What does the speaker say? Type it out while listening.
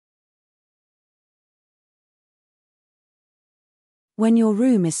When your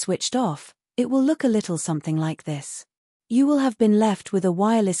room is switched off, it will look a little something like this. You will have been left with a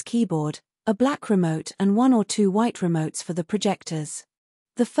wireless keyboard, a black remote and 1 or 2 white remotes for the projectors.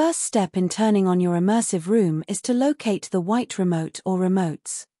 The first step in turning on your immersive room is to locate the white remote or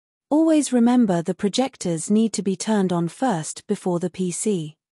remotes. Always remember the projectors need to be turned on first before the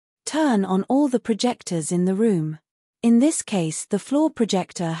PC. Turn on all the projectors in the room. In this case, the floor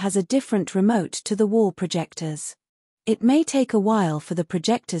projector has a different remote to the wall projectors. It may take a while for the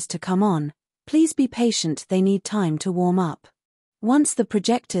projectors to come on. Please be patient, they need time to warm up. Once the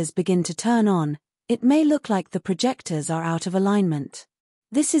projectors begin to turn on, it may look like the projectors are out of alignment.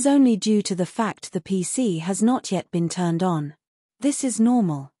 This is only due to the fact the PC has not yet been turned on. This is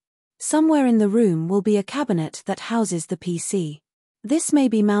normal. Somewhere in the room will be a cabinet that houses the PC. This may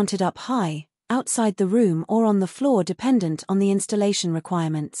be mounted up high, outside the room or on the floor dependent on the installation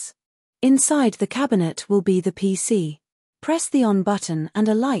requirements. Inside the cabinet will be the PC. Press the on button and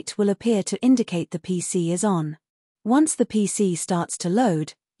a light will appear to indicate the PC is on. Once the PC starts to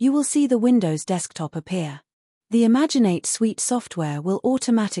load, you will see the Windows desktop appear. The Imaginate Suite software will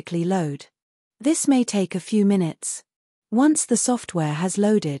automatically load. This may take a few minutes. Once the software has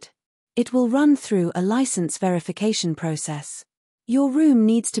loaded, it will run through a license verification process. Your room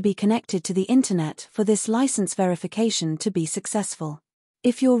needs to be connected to the internet for this license verification to be successful.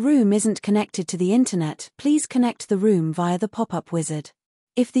 If your room isn't connected to the internet, please connect the room via the pop-up wizard.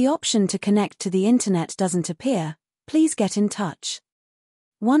 If the option to connect to the internet doesn't appear, please get in touch.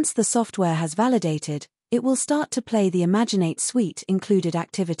 Once the software has validated, it will start to play the Imaginate Suite included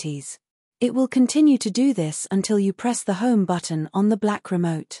activities. It will continue to do this until you press the Home button on the black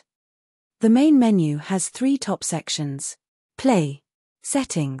remote. The main menu has 3 top sections: Play,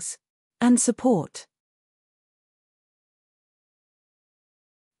 Settings, and Support.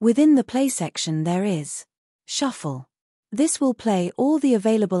 Within the Play section there is Shuffle. This will play all the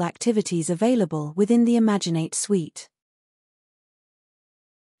available activities available within the Imaginate Suite.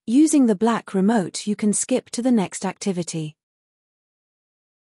 Using the black remote you can skip to the next activity.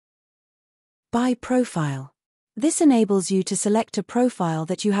 By Profile. This enables you to select a profile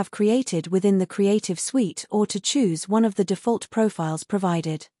that you have created within the Creative Suite or to choose one of the default profiles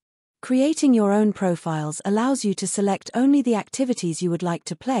provided. Creating your own profiles allows you to select only the activities you would like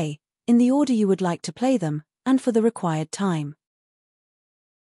to play, in the order you would like to play them, and for the required time.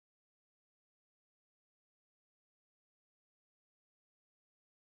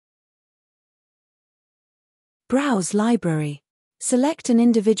 Browse Library. Select an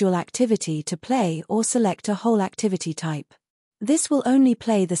individual activity to play or select a whole activity type. This will only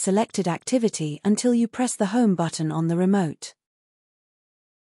play the selected activity until you press the Home button on the remote.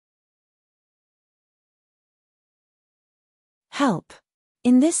 Help.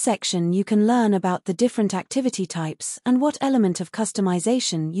 In this section you can learn about the different activity types and what element of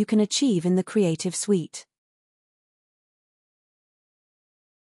customization you can achieve in the Creative Suite.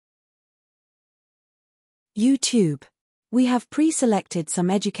 YouTube. We have pre-selected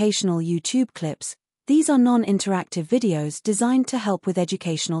some educational YouTube clips. These are non-interactive videos designed to help with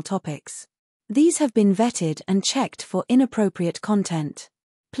educational topics. These have been vetted and checked for inappropriate content.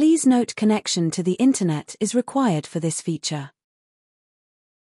 Please note connection to the internet is required for this feature.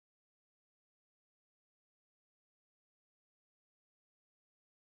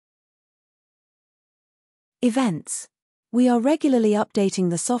 Events. We are regularly updating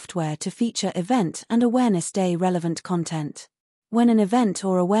the software to feature Event and Awareness Day relevant content. When an event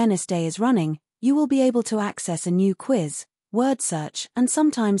or Awareness Day is running, you will be able to access a new quiz, word search, and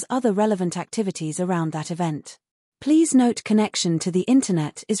sometimes other relevant activities around that event. Please note connection to the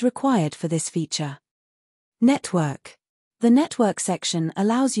internet is required for this feature. Network. The Network section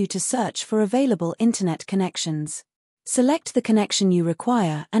allows you to search for available internet connections. Select the connection you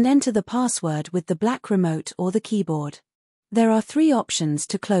require and enter the password with the black remote or the keyboard. There are 3 options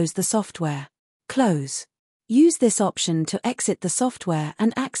to close the software. Close. Use this option to exit the software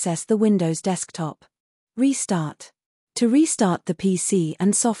and access the Windows desktop. Restart. To restart the PC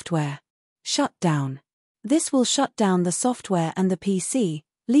and software. Shut down. This will shut down the software and the PC,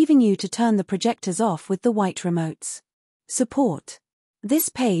 leaving you to turn the projectors off with the white remotes. Support. This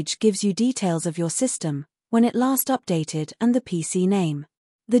page gives you details of your system, when it last updated and the PC name.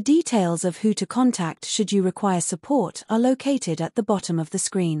 The details of who to contact should you require support are located at the bottom of the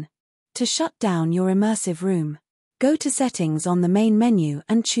screen. To shut down your immersive room, go to Settings on the main menu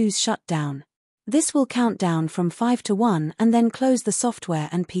and choose Shutdown. This will count down from 5 to 1 and then close the software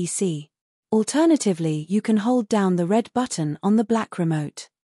and PC. Alternatively, you can hold down the red button on the black remote.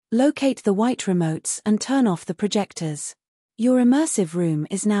 Locate the white remotes and turn off the projectors. Your immersive room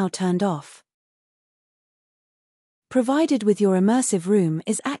is now turned off. Provided with your immersive room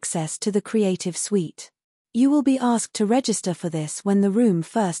is access to the Creative Suite. You will be asked to register for this when the room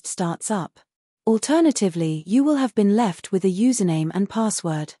first starts up. Alternatively, you will have been left with a username and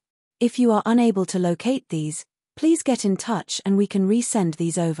password. If you are unable to locate these, please get in touch and we can resend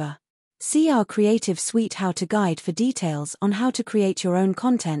these over. See our Creative Suite how-to guide for details on how to create your own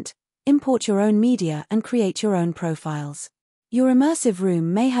content, import your own media and create your own profiles. Your immersive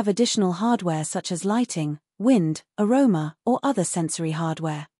room may have additional hardware such as lighting, wind, aroma, or other sensory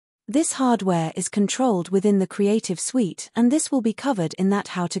hardware. This hardware is controlled within the Creative Suite and this will be covered in that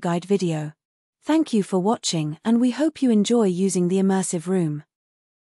how-to guide video. Thank you for watching and we hope you enjoy using the immersive room.